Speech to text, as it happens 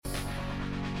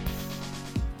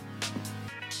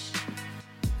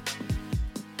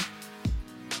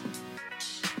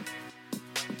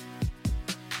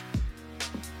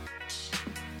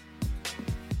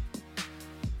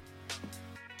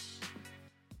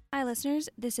Hi, listeners.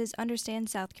 This is Understand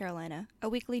South Carolina, a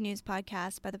weekly news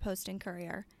podcast by the Post and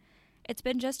Courier. It's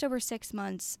been just over 6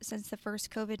 months since the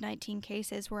first COVID-19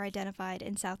 cases were identified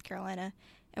in South Carolina,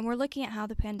 and we're looking at how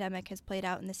the pandemic has played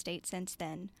out in the state since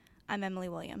then. I'm Emily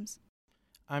Williams.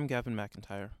 I'm Gavin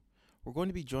McIntyre. We're going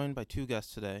to be joined by two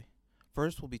guests today.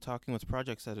 First, we'll be talking with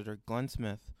Projects editor Glenn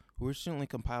Smith, who recently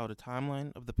compiled a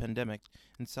timeline of the pandemic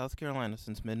in South Carolina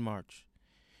since mid-March.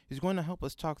 He's going to help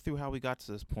us talk through how we got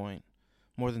to this point.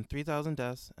 More than 3,000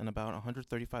 deaths and about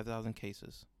 135,000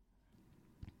 cases.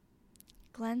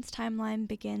 Glenn's timeline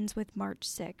begins with March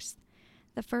 6th,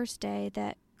 the first day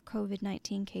that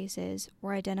COVID-19 cases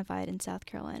were identified in South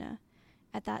Carolina.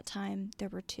 At that time, there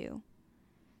were 2.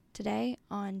 Today,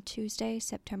 on Tuesday,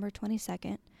 September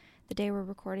 22nd, the day we're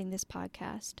recording this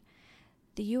podcast,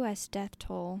 the U.S. death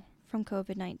toll from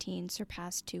COVID-19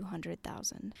 surpassed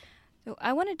 200,000. So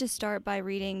I wanted to start by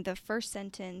reading the first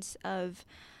sentence of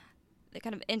the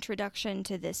kind of introduction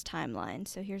to this timeline.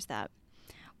 So here's that.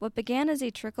 What began as a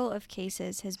trickle of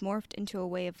cases has morphed into a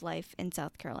way of life in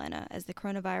South Carolina as the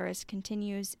coronavirus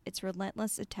continues its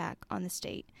relentless attack on the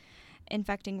state,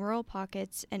 infecting rural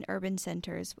pockets and urban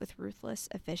centers with ruthless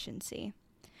efficiency.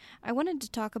 I wanted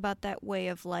to talk about that way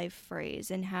of life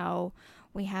phrase and how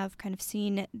we have kind of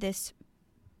seen this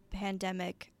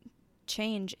pandemic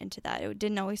change into that. It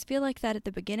didn't always feel like that at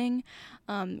the beginning,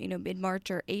 mid-March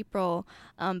or April,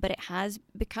 but it has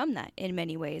become that in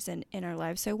many ways in our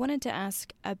lives. So I wanted to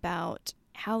ask about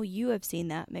how you have seen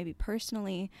that, maybe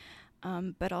personally,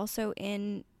 but also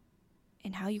in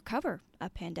how you cover a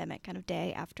pandemic kind of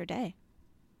day after day.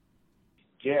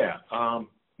 Yeah.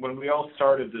 When we all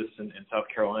started this in South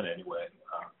Carolina anyway,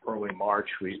 early March,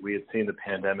 we had seen the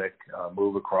pandemic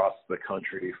move across the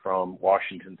country from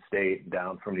Washington State and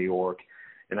down from New York.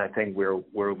 And I think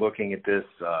we're looking at this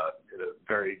in a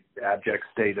very abject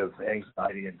state of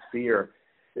anxiety and fear,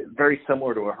 very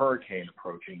similar to a hurricane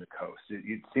approaching the coast.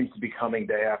 It seems to be coming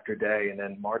day after day. And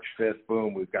then March 5th,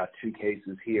 boom, we've got 2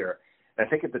 cases here. And I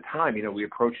think at the time, we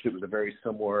approached it with a very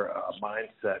similar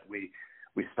mindset. We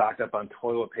stocked up on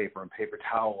toilet paper and paper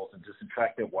towels and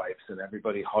disinfectant wipes, and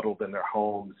everybody huddled in their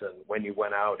homes. And when you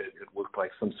went out, it looked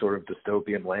like some sort of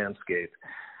dystopian landscape.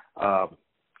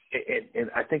 And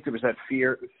I think there was that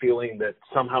feeling that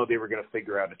somehow they were going to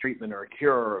figure out a treatment or a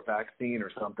cure or a vaccine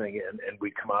or something, and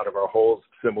we'd come out of our holes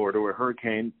similar to a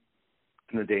hurricane,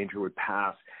 and the danger would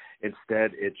pass.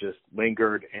 Instead, it just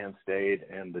lingered and stayed,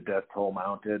 and the death toll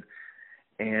mounted.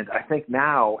 And I think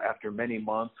now, after many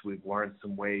months, we've learned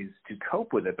some ways to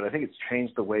cope with it, but I think it's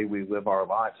changed the way we live our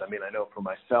lives. I mean, I know for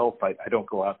myself, I don't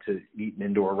go out to eat in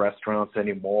indoor restaurants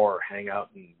anymore or hang out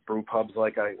in brew pubs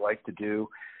like I like to do.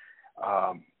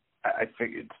 I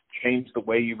think it's changed the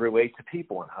way you relate to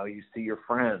people and how you see your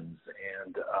friends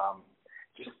and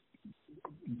just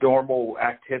normal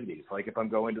activities. Like if I'm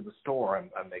going to the store,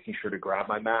 I'm making sure to grab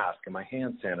my mask and my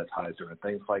hand sanitizer and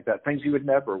things like that, things you would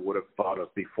have thought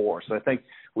of before. So I think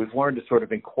we've learned to sort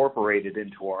of incorporate it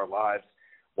into our lives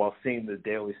while seeing the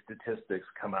daily statistics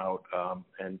come out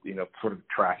and, sort of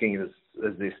tracking it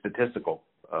as a statistical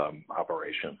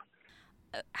operation.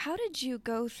 How did you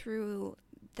go through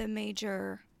the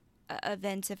major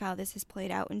events of how this has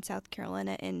played out in South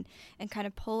Carolina and kind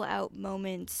of pull out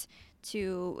moments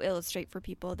to illustrate for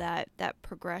people that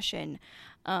progression?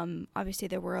 Obviously,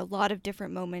 there were a lot of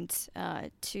different moments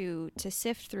to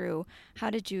sift through. How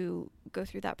did you go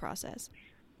through that process?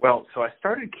 Well, so I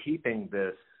started keeping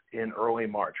this in early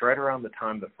March, right around the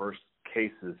time the first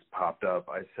cases popped up.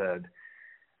 I said,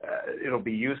 it'll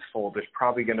be useful. There's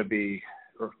probably going to be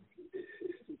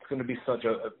such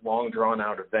a long,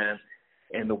 drawn-out event.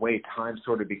 And the way time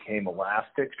sort of became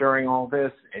elastic during all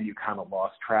this, and you kind of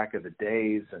lost track of the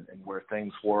days and where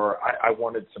things were, I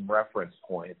wanted some reference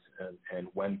points and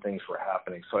when things were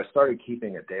happening. So I started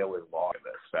keeping a daily log of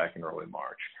this back in early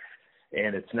March.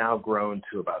 And it's now grown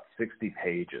to about 60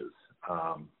 pages.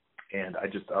 And I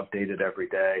just update it every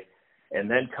day. And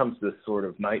then comes this sort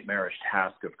of nightmarish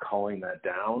task of culling that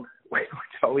down, which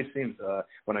always seems,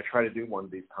 when I try to do one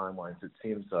of these timelines, it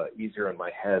seems easier in my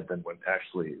head than when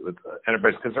actually with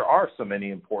enterprise, because there are so many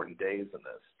important days in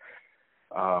this.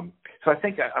 So I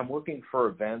think I'm looking for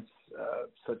events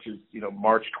such as,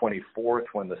 March 24th,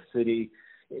 when the city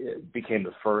of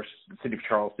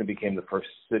Charleston became the first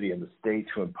city in the state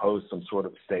to impose some sort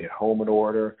of stay-at-home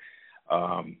order.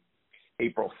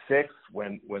 April 6th,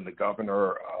 when the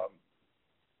governor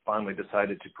finally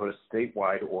decided to put a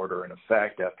statewide order in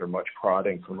effect after much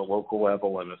prodding from the local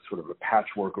level and a sort of a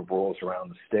patchwork of rules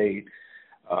around the state.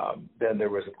 Then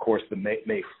there was, of course, the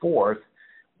May 4th,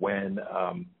 when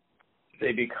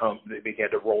they began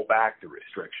to roll back the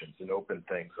restrictions and open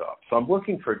things up. So I'm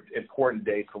looking for important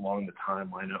dates along the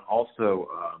timeline, and also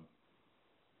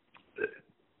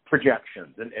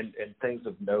projections and things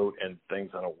of note and things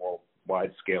on a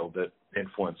worldwide scale that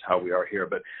influence how we are here.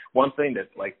 But one thing that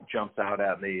jumps out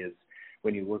at me is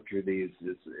when you look through these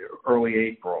is early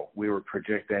April, we were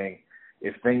predicting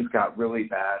if things got really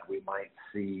bad, we might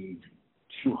see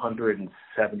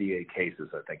 278 cases,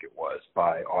 I think it was,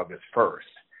 by August 1st.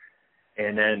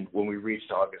 And then when we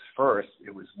reached August 1st,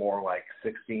 it was more like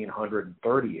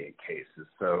 1,638 cases.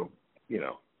 So,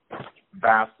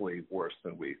 vastly worse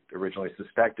than we originally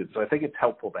suspected. So I think it's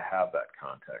helpful to have that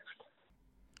context.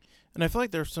 And I feel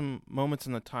like there's some moments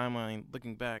in the timeline,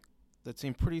 looking back, that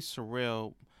seem pretty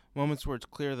surreal, moments where it's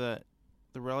clear that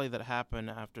the rally that happened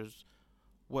after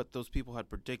what those people had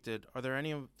predicted. Are there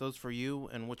any of those for you,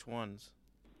 and which ones?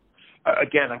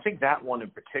 Again, I think that one in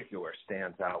particular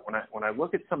stands out. When I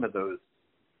look at some of those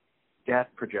death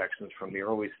projections from the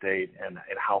early state and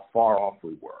how far off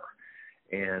we were,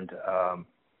 and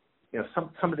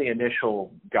some of the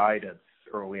initial guidance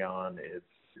early on is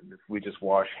if we just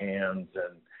wash hands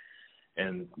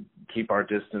and keep our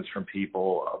distance from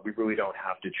people, we really don't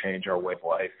have to change our way of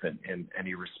life in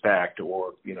any respect.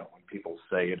 Or when people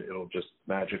say it'll just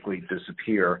magically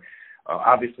disappear.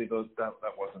 Obviously, that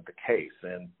wasn't the case,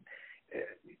 and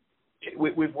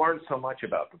we've learned so much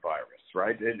about the virus,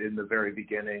 right? In the very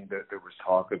beginning, there was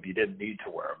talk of you didn't need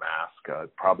to wear a mask.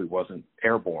 It probably wasn't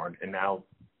airborne, and now it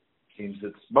seems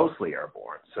it's mostly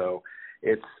airborne. So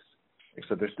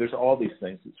there's all these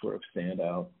things that sort of stand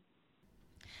out.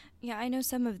 Yeah, I know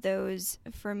some of those,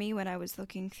 for me, when I was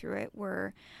looking through it,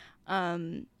 were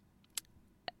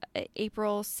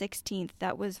April 16th.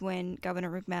 That was when Governor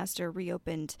McMaster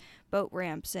reopened boat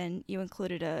ramps, and you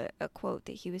included a quote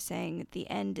that he was saying, "The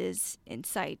end is in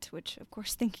sight," which, of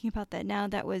course, thinking about that now,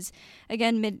 that was,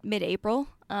 again, mid-April.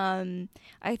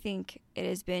 I think it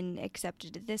has been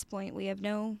accepted at this point. We have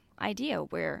no idea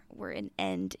where an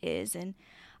end is, and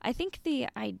I think the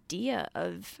idea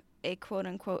of a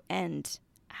quote-unquote end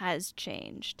has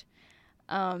changed.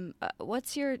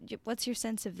 What's your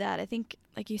sense of that? I think,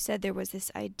 like you said, there was this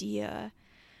idea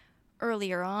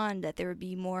earlier on that there would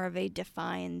be more of a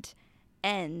defined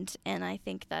end, and I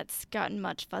think that's gotten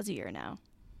much fuzzier now.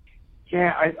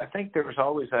 Yeah, I think there was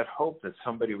always that hope that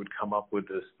somebody would come up with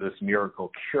this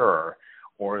miracle cure,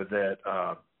 or that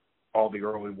all the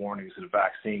early warnings that a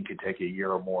vaccine could take a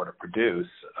year or more to produce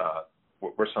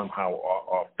were somehow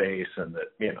off base, and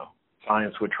that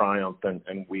science would triumph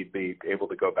and we'd be able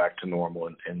to go back to normal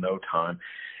in no time.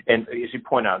 And as you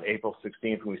point out, April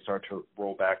 16th, when we start to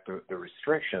roll back the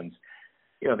restrictions,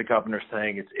 the governor's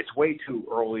saying it's way too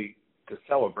early to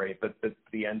celebrate, but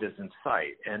the end is in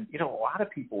sight. And, a lot of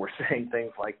people were saying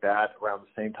things like that around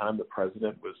the same time the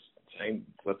president was saying,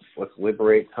 let's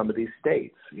liberate some of these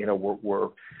states.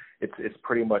 It's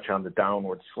pretty much on the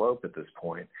downward slope at this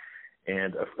point.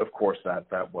 And of course,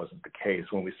 that wasn't the case.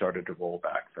 When we started to roll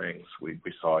back things, we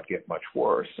saw it get much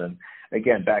worse. And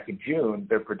again, back in June,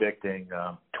 they're predicting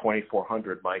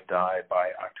 2,400 might die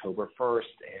by October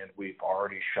 1st, and we've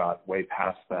already shot way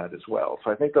past that as well.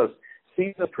 So I think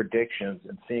seeing the predictions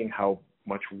and seeing how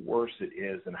much worse it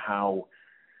is, and how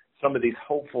some of these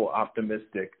hopeful,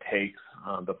 optimistic takes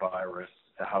on the virus,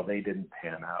 how they didn't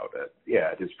pan out,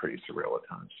 it is pretty surreal at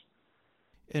times.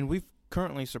 And we've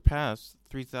currently surpassed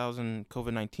 3,000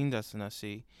 COVID-19 deaths in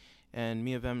SC, and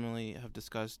me and Emily have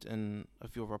discussed in a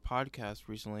few of our podcasts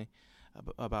recently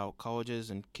about colleges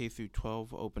and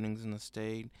K-12 openings in the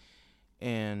state.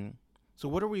 And so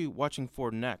what are we watching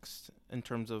for next in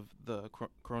terms of the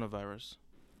coronavirus?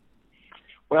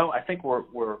 Well, I think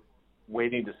we're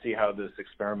waiting to see how this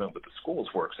experiment with the schools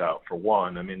works out, for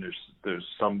one. I mean, there's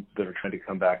some that are trying to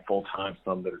come back full-time,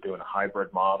 some that are doing a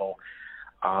hybrid model.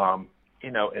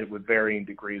 And with varying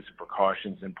degrees of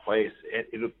precautions in place,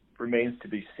 it remains to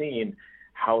be seen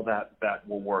how that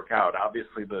will work out.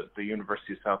 Obviously, the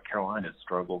University of South Carolina has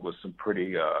struggled with some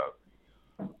pretty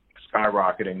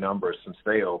skyrocketing numbers since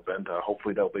they opened.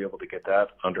 Hopefully, they'll be able to get that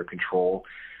under control.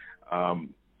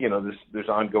 There's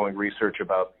ongoing research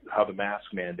about how the mask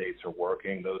mandates are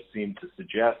working. Those seem to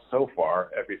suggest, so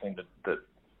far, everything that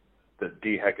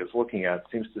DHEC is looking at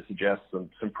seems to suggest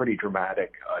some pretty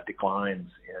dramatic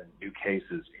declines in new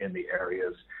cases in the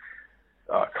areas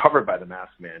covered by the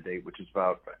mask mandate, which is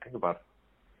about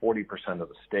 40% of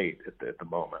the state at the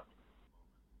moment.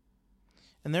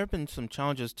 And there have been some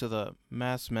challenges to the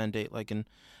mask mandate, like in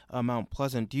Mount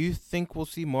Pleasant. Do you think we'll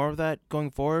see more of that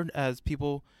going forward as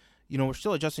people, we're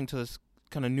still adjusting to this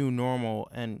kind of new normal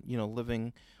and,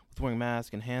 living with wearing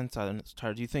masks and hand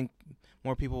sanitizer? Do you think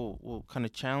more people will kind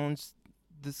of challenge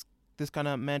this this kind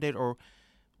of mandate, or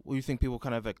will you think people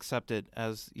kind of accept it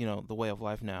as, the way of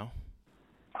life now?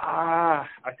 I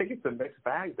think it's a mixed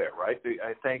bag there, right?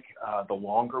 I think the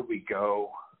longer we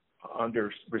go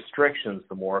under restrictions,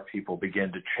 the more people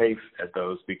begin to chafe at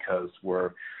those, because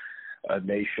we're a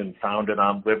nation founded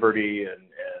on liberty and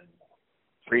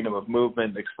freedom of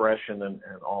movement, expression, and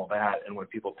all that. And when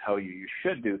people tell you you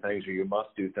should do things or you must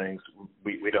do things,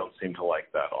 we don't seem to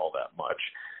like that all that much.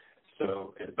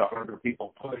 So the harder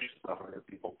people push, the harder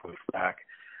people push back.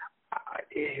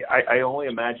 I only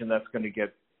imagine that's going to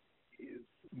get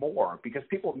more, because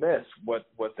people miss what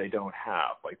they don't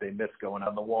have. Like, they miss going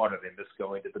on the water, they miss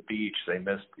going to the beach, they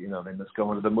miss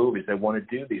going to the movies. They want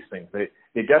to do these things.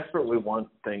 They desperately want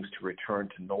things to return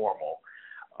to normal,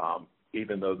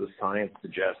 even though the science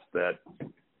suggests that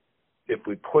if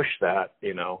we push that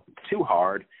too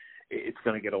hard, it's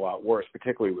going to get a lot worse,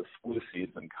 particularly with flu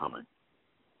season coming.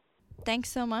 Thanks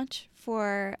so much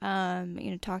for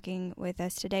talking with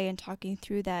us today and talking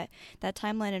through that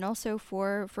timeline, and also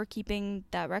for keeping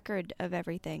that record of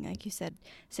everything. Like you said,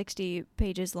 60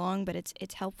 pages long, but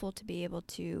it's helpful to be able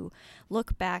to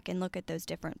look back and look at those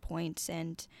different points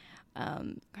and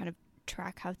kind of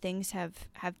track how things have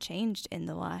changed in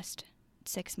the last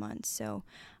 6 months. So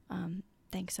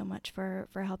thanks so much for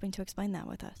helping to explain that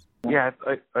with us. Yeah,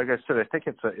 like I said, I think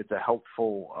it's a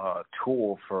helpful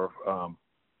tool for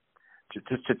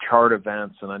just to chart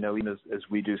events. And I know even as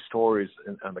we do stories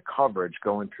and the coverage,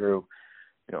 going through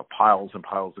piles and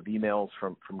piles of emails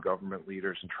from government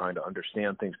leaders and trying to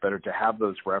understand things better, to have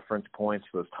those reference points,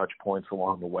 those touch points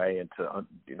along the way, and to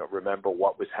remember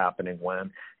what was happening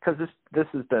when, because this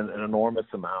has been an enormous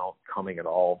amount coming at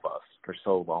all of us for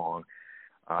so long.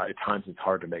 At times it's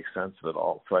hard to make sense of it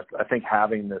all. So I think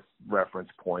having this reference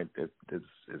point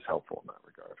is helpful in that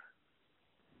regard.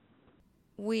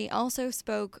 We also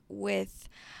spoke with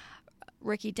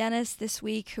Ricky Dennis this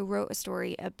week, who wrote a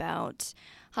story about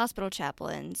hospital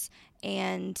chaplains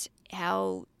and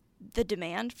how the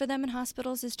demand for them in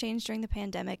hospitals has changed during the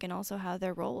pandemic, and also how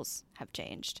their roles have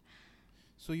changed.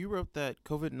 So you wrote that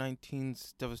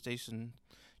COVID-19's devastation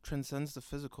transcends the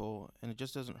physical, and it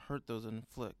just doesn't hurt those it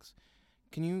inflicts.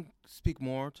 Can you speak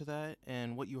more to that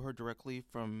and what you heard directly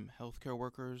from healthcare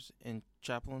workers and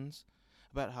chaplains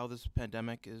about how this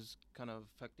pandemic is kind of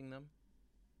affecting them?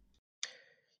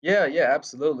 Yeah,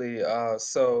 absolutely.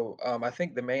 I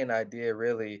think the main idea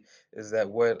really is that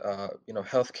what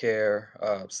healthcare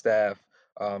staff,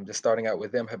 just starting out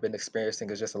with them, have been experiencing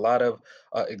is just a lot of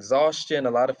exhaustion,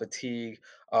 a lot of fatigue,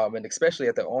 and especially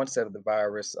at the onset of the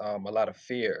virus, a lot of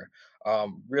fear.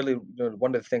 Really,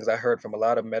 one of the things I heard from a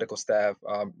lot of medical staff,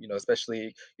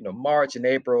 especially March and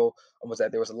April, was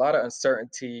that there was a lot of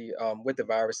uncertainty with the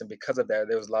virus, and because of that,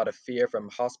 there was a lot of fear from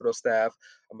hospital staff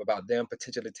about them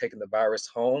potentially taking the virus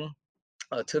home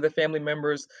to the family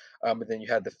members, and then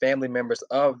you had the family members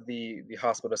of the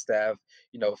hospital staff,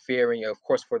 fearing, of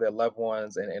course, for their loved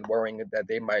ones, and worrying that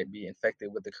they might be infected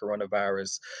with the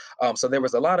coronavirus. So there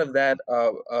was a lot of that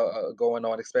going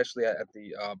on, especially at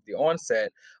the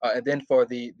onset, and then for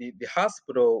the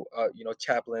hospital,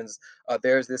 chaplains,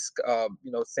 there's this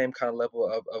same kind of level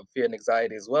of fear and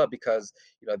anxiety as well, because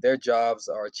their jobs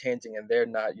are changing, and they're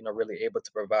not really able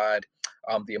to provide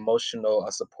the emotional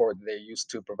support that they're used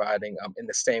to providing in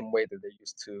the same way that they're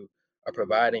used to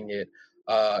providing it.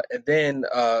 And then,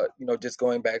 just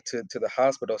going back to the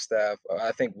hospital staff,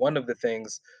 I think one of the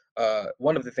things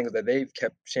that they've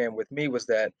kept sharing with me was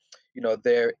that,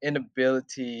 their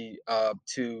inability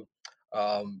to,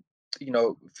 um,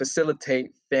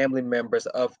 facilitate family members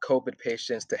of COVID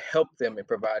patients to help them in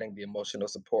providing the emotional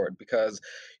support, because,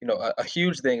 a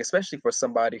huge thing, especially for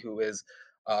somebody who is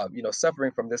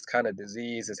suffering from this kind of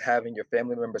disease, is having your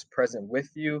family members present with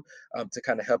you to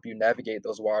kind of help you navigate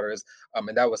those waters.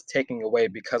 And that was taking away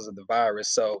because of the virus.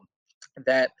 So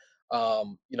that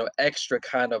extra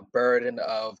kind of burden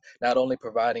of not only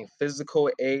providing physical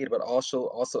aid but also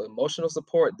emotional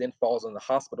support then falls on the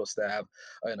hospital staff,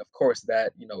 and of course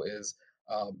that is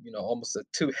almost a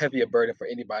too heavy a burden for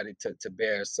anybody to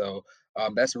bear. So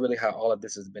that's really how all of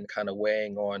this has been kind of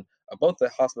weighing on both the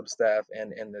hospital staff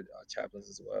and the chaplains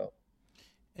as well.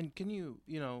 And can you,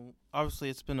 obviously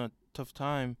it's been a tough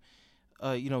time.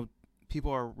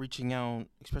 People are reaching out,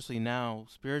 especially now,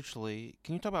 spiritually.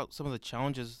 Can you talk about some of the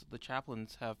challenges the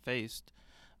chaplains have faced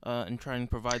in trying to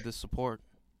provide this support?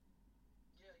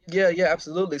 Yeah, yeah,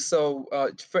 absolutely. So,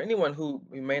 for anyone who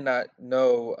may not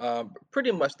know,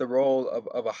 pretty much the role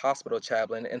of a hospital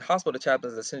chaplain, and hospital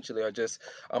chaplains essentially are just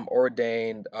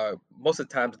ordained. Most of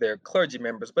the times they're clergy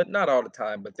members, but not all the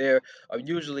time. But they're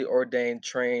usually ordained,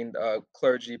 trained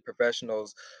clergy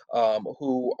professionals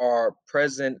who are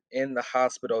present in the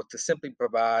hospital to simply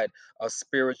provide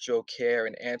spiritual care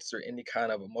and answer any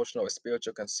kind of emotional or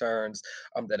spiritual concerns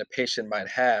that a patient might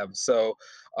have. So,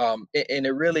 and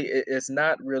it really is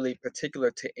not really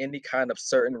particular to any kind of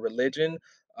certain religion.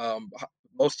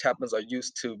 Most chaplains are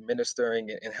used to ministering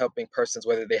and helping persons,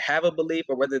 whether they have a belief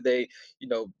or whether they,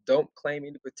 don't claim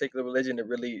any particular religion. It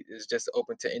really is just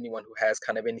open to anyone who has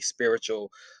kind of any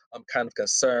spiritual kind of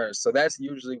concerns. So that's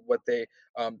usually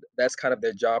that's kind of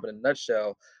their job in a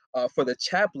nutshell. For the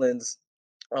chaplains,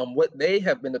 what they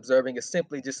have been observing is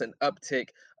simply just an uptick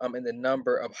in the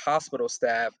number of hospital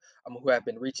staff who have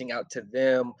been reaching out to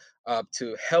them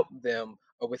to help them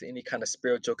with any kind of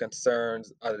spiritual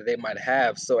concerns that they might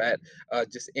have. So at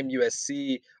just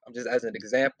MUSC, just as an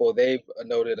example, they've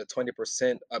noted a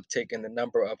 20% uptick in the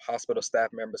number of hospital staff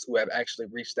members who have actually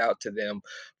reached out to them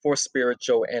for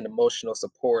spiritual and emotional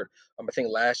support. I think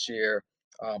last year,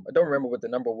 I don't remember what the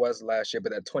number was last year,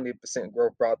 but that 20%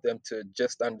 growth brought them to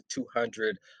just under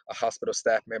 200 hospital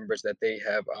staff members that they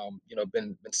have,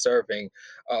 been serving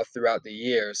throughout the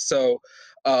years. So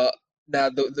uh,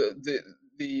 now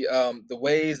the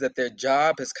ways that their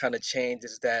job has kind of changed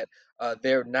is that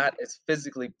they're not as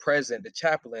physically present, the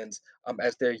chaplains,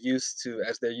 as they're used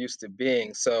to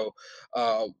being. So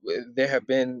there have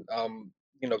been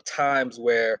times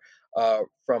where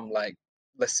from like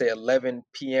let's say 11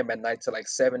 p.m. at night to like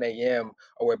 7 a.m.,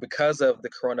 or where because of the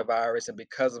coronavirus and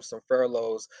because of some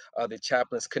furloughs, the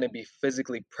chaplains couldn't be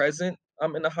physically present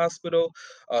in the hospital.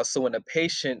 So when a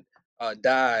patient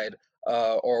died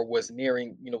or was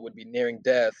nearing, would be nearing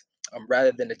death,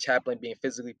 rather than the chaplain being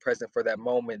physically present for that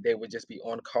moment, they would just be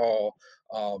on call,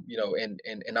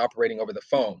 and operating over the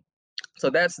phone. So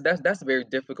that's very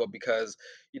difficult because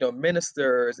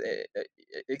ministers,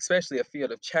 especially a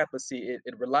field of chaplaincy,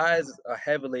 it relies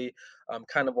heavily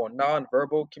kind of on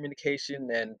nonverbal communication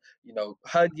and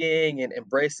hugging and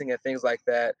embracing and things like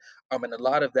that. And a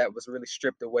lot of that was really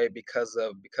stripped away because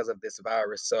of this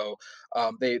virus. So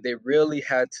they really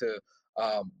had to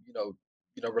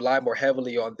rely more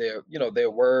heavily on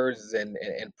their words and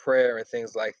prayer and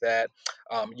things like that,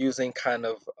 using kind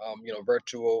of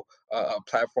virtual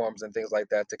platforms and things like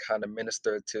that to kind of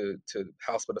minister to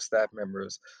hospital staff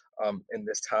members in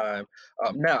this time.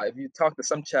 Now, if you talk to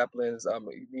some chaplains,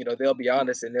 they'll be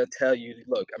honest and they'll tell you,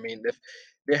 look, I mean, if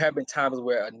there have been times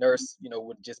where a nurse,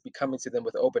 would just be coming to them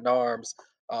with open arms.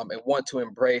 And want to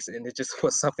embrace, and it just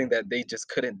was something that they just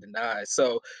couldn't deny.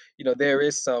 So, there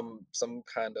is some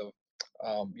kind of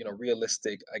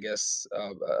realistic, I guess,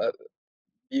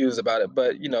 views about it.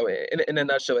 But in a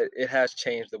nutshell, it has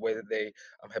changed the way that they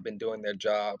have been doing their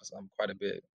jobs quite a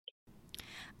bit.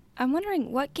 I'm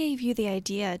wondering what gave you the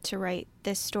idea to write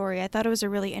this story. I thought it was a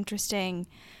really interesting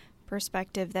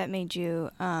perspective that made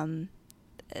you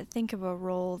think of a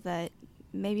role that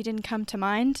maybe didn't come to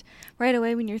mind right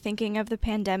away when you're thinking of the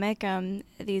pandemic.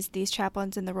 These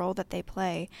chaplains and the role that they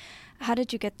play. How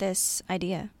did you get this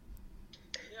idea?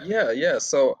 Yeah, yeah.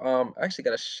 So I actually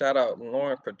got to shout out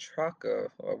Lauren Petraka,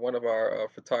 one of our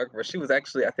photographers. She was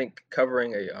actually, I think,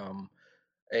 covering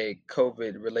a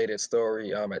COVID related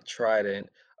story at Trident.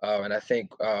 And I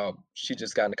think she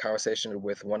just got in a conversation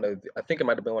with I think it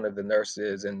might have been one of the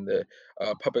nurses and the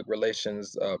public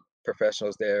relations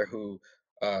professionals there who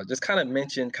just kind of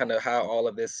mentioned kind of how all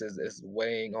of this is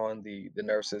weighing on the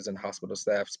nurses and hospital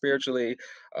staff spiritually.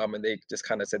 And they just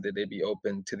kind of said that they'd be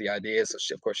open to the idea. So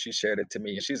of course, she shared it to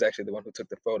me. And she's actually the one who took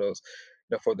the photos,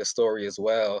 for the story as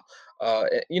well.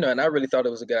 And I really thought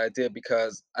it was a good idea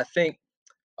because I think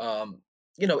um,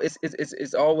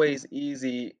 it's always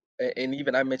easy. And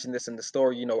even I mentioned this in the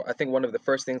story. I think one of the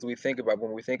first things we think about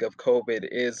when we think of COVID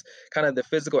is kind of the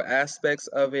physical aspects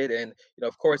of it, and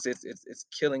of course, it's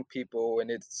killing people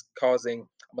and it's causing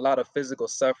a lot of physical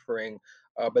suffering.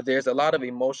 But there's a lot of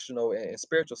emotional and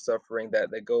spiritual suffering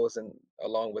that goes in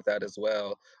along with that as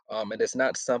well. And it's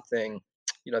not something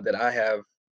that I have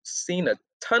seen a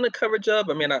ton of coverage of.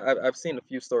 I mean, I've seen a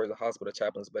few stories of hospital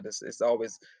chaplains, but it's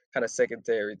always kind of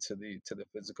secondary to the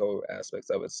physical aspects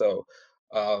of it. So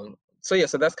yeah,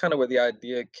 so that's kind of where the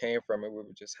idea came from, and we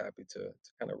were just happy to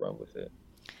kind of run with it.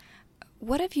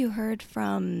 What have you heard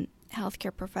from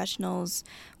healthcare professionals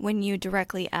when you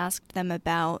directly asked them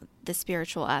about the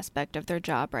spiritual aspect of their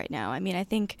job right now? I mean, I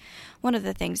think one of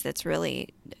the things that's really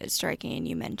striking, and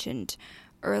you mentioned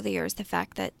earlier, is the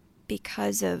fact that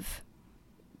because of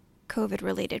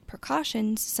COVID-related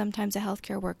precautions, sometimes a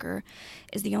healthcare worker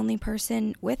is the only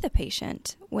person with a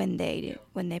patient when they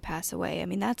pass away. I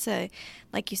mean, that's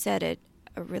like you said,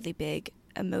 a really big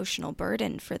emotional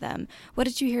burden for them. What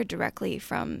did you hear directly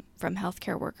from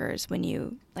healthcare workers when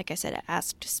you, like I said,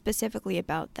 asked specifically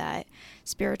about that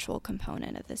spiritual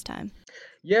component at this time?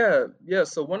 Yeah, yeah.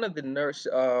 So one of the nurse,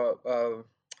 I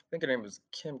think her name was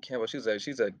Kim Campbell. She's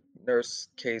a nurse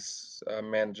case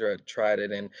manager at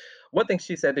Trident, and one thing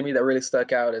she said to me that really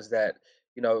stuck out is that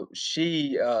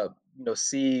she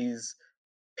sees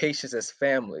patients as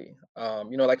family.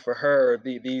 Like for her,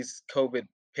 these COVID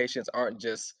patients aren't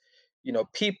just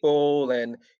people,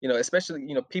 and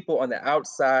especially people on the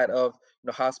outside of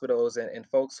hospitals and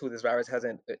folks who this virus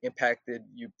hasn't impacted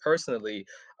you personally.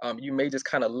 You may just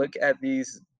kind of look at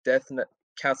these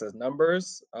counts as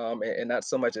numbers, and not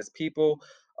so much as people.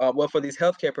 Well, for these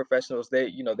healthcare professionals, they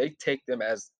take them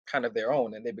as kind of their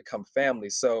own, and they become family.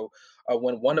 So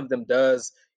when one of them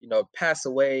does pass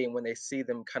away, and when they see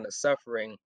them kind of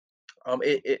suffering,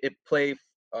 it played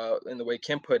in the way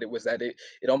Kim put it, was that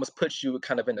it almost puts you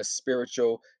kind of in a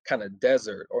spiritual kind of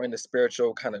desert, or in a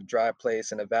spiritual kind of dry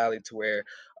place in a valley, to where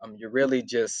you're really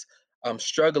just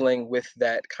struggling with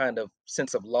that kind of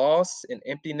sense of loss and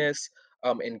emptiness,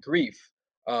 and grief.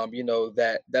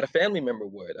 That a family member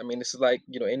would. I mean, this is like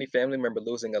any family member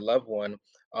losing a loved one.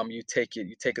 You take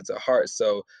it to heart.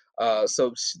 That's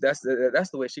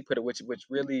the way she put it, which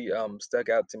really stuck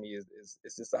out to me, is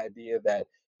this idea that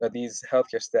these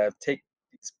healthcare staff take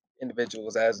these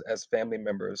individuals as family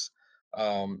members,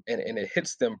 and it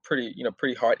hits them pretty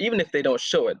hard, even if they don't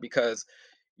show it, because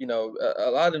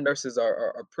a lot of nurses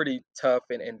are pretty tough,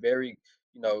 and very,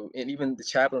 and even the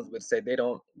chaplains would say they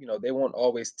won't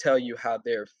always tell you how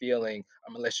they're feeling,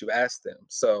 unless you ask them.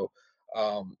 So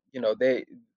they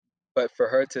but for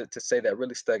her to say that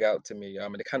really stuck out to me,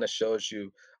 and it kind of shows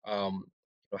you,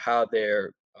 how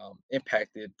they're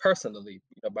impacted personally,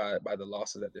 by the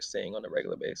losses that they're seeing on a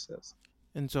regular basis.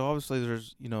 And so obviously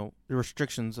there's, the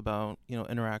restrictions about,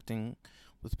 interacting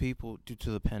with people due to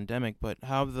the pandemic, but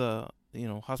how have the,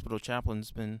 hospital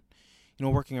chaplains been,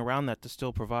 working around that to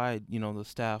still provide, the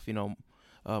staff,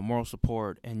 moral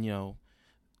support and,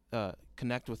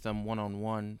 connect with them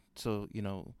one-on-one so,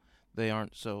 they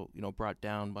aren't so, brought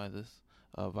down by this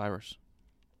virus?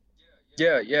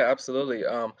 Yeah, yeah, absolutely.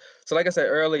 So like I said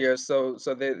earlier, so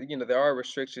there are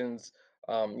restrictions,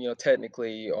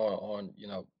 technically on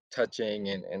touching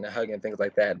and hugging and things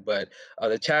like that. But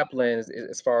the chaplains,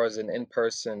 as far as the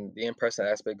in-person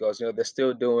aspect goes, they're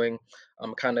still doing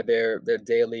kind of their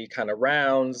daily kind of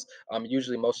rounds.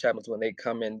 Usually most chaplains, when they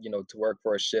come in, to work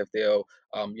for a shift, they'll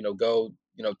go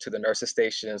to the nurses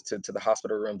stations, to the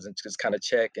hospital rooms, and just kind of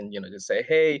check, and just say,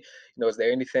 hey, is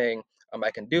there anything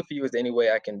I can do for you? Is there any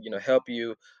way I can, help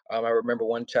you? I remember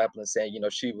one chaplain saying,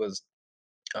 she was,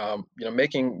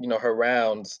 making, her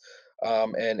rounds,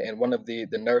 and one of the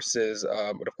nurses,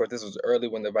 but of course this was early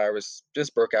when the virus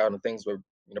just broke out and things were,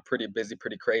 pretty busy,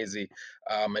 pretty crazy.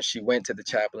 And she went to the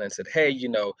chaplain and said, hey,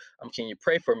 can you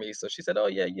pray for me? So she said, oh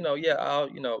yeah, yeah,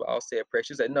 I'll say a prayer.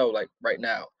 She said, no, like right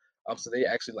now. So they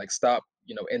actually like stopped,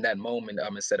 in that moment,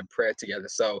 and said a prayer together.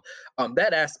 So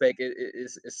that aspect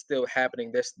is still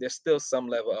happening. There's still some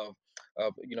level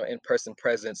of in-person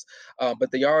presence, but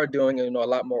they are doing a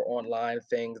lot more online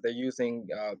things. They're using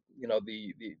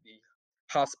the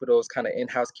hospitals kind of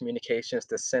in-house communications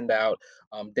to send out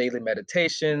daily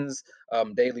meditations,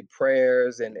 daily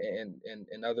prayers, and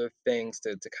other things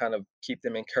to kind of keep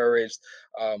them encouraged.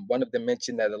 One of them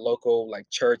mentioned that a local like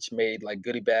church made like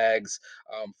goodie bags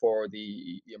for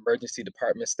the emergency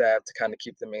department staff to kind of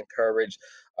keep them encouraged.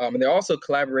 And they're also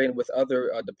collaborating with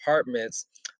other departments,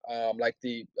 like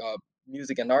the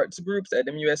music and arts groups at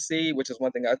MUSC, which is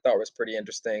one thing I thought was pretty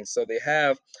interesting. So they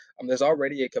have, there's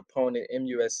already a component in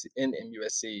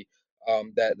MUSC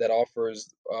that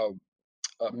offers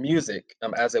music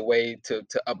as a way to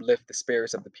uplift the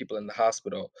spirits of the people in the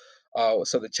hospital.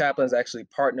 So the chaplains actually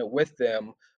partner with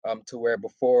them, to where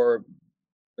before,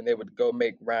 when they would go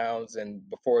make rounds, and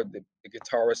before the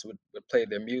guitarists would play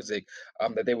their music,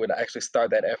 that they would actually start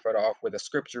that effort off with a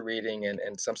scripture reading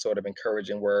and some sort of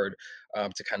encouraging word,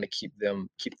 to kind of keep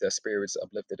their spirits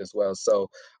uplifted as well. So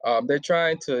they're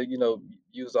trying to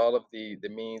use all of the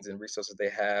means and resources they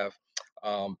have,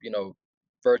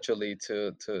 virtually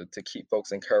to keep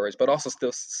folks encouraged, but also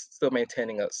still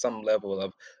maintaining some level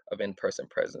of in-person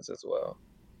presence as well.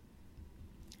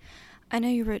 I know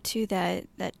you wrote too that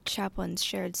chaplains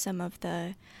shared some of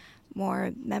the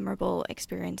more memorable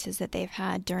experiences that they've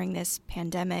had during this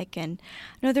pandemic, and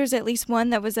I know there's at least one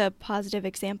that was a positive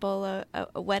example,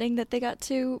 a wedding that they got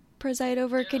to preside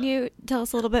over. Can you tell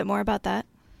us a little bit more about that?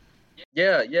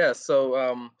 Yeah, yeah.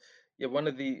 So, yeah, one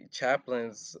of the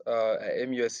chaplains at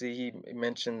MUSC, he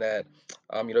mentioned that,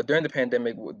 during the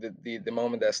pandemic, the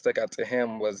moment that stuck out to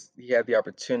him was he had the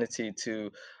opportunity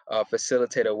to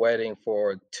facilitate a wedding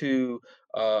for two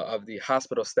of the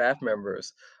hospital staff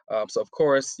members. So, of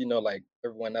course, like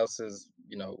everyone else's,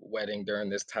 wedding during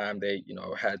this time, they,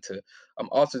 had to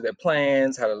alter their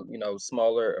plans, had a,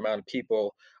 smaller amount of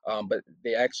people, but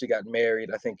they actually got married,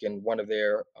 I think, in one of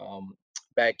their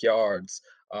backyards,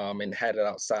 and had it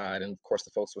outside. And of course,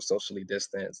 the folks were socially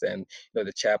distanced. And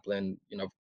the chaplain, of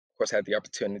course, had the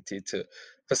opportunity to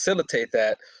facilitate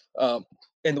that. Um,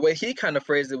 and the way he kind of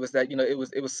phrased it was that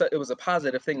it was a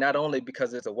positive thing, not only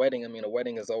because it's a wedding. I mean, a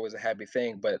wedding is always a happy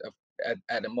thing, but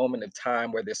at a moment of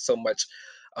time where there's so much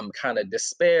kind of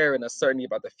despair and uncertainty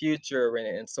about the future,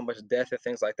 and so much death and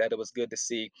things like that, it was good to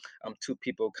see two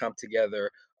people come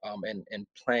together, and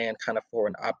plan kind of for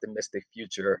an optimistic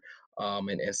future,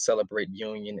 and celebrate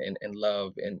union and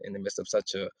love in the midst of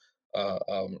such uh,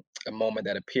 um, a moment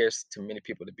that appears to many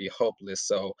people to be hopeless.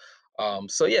 So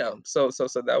yeah, so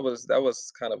that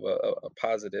was kind of a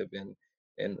positive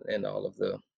in all of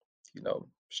the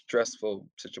stressful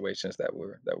situations that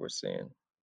we're seeing.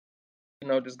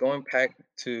 Just going back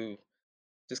to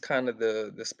just kind of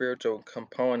the spiritual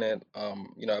component,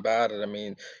 about it. I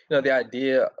mean, the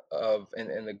idea of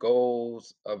and the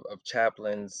goals of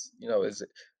chaplains,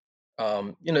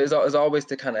 is always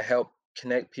to kind of help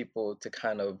connect people to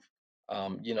kind of,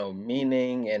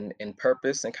 meaning and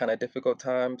purpose in kind of difficult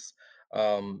times.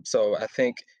 So I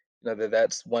think,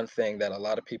 that's one thing that a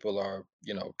lot of people are,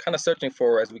 kind of searching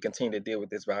for as we continue to deal with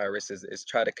this virus is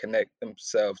try to connect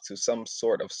themselves to some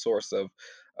sort of source of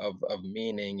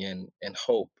meaning and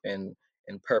hope and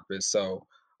purpose. So,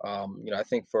 I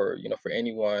think for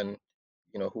anyone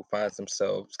who finds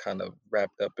themselves kind of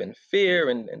wrapped up in fear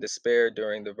and despair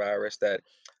during the virus, that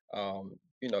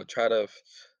try to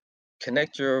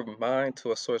connect your mind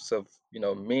to a source of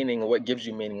meaning, and what gives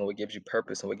you meaning and what gives you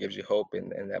purpose and what gives you hope,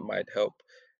 and that might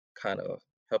kind of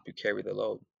help you carry the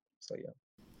load. So yeah.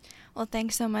 Well,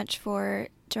 thanks so much for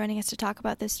joining us to talk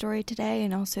about this story today,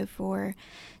 and also for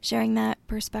sharing that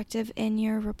perspective in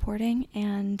your reporting,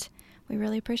 and we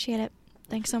really appreciate it.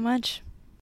 Thanks so much.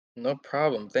 No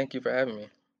problem. Thank you for having me.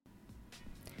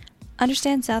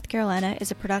 Understand South Carolina is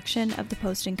a production of the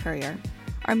Post and Courier.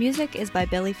 Our music is by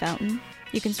Billy Fountain.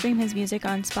 You can stream his music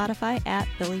on Spotify at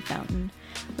Billy Fountain.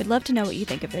 We'd love to know what you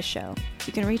think of this show.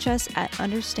 You can reach us at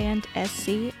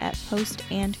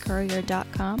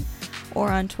understandsc@postandcourier.com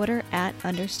or on Twitter at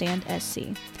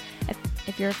understandsc.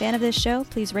 If you're a fan of this show,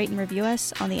 please rate and review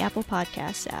us on the Apple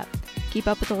Podcasts app. Keep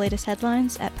up with the latest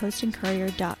headlines at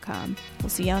postandcourier.com. We'll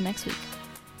see y'all next week.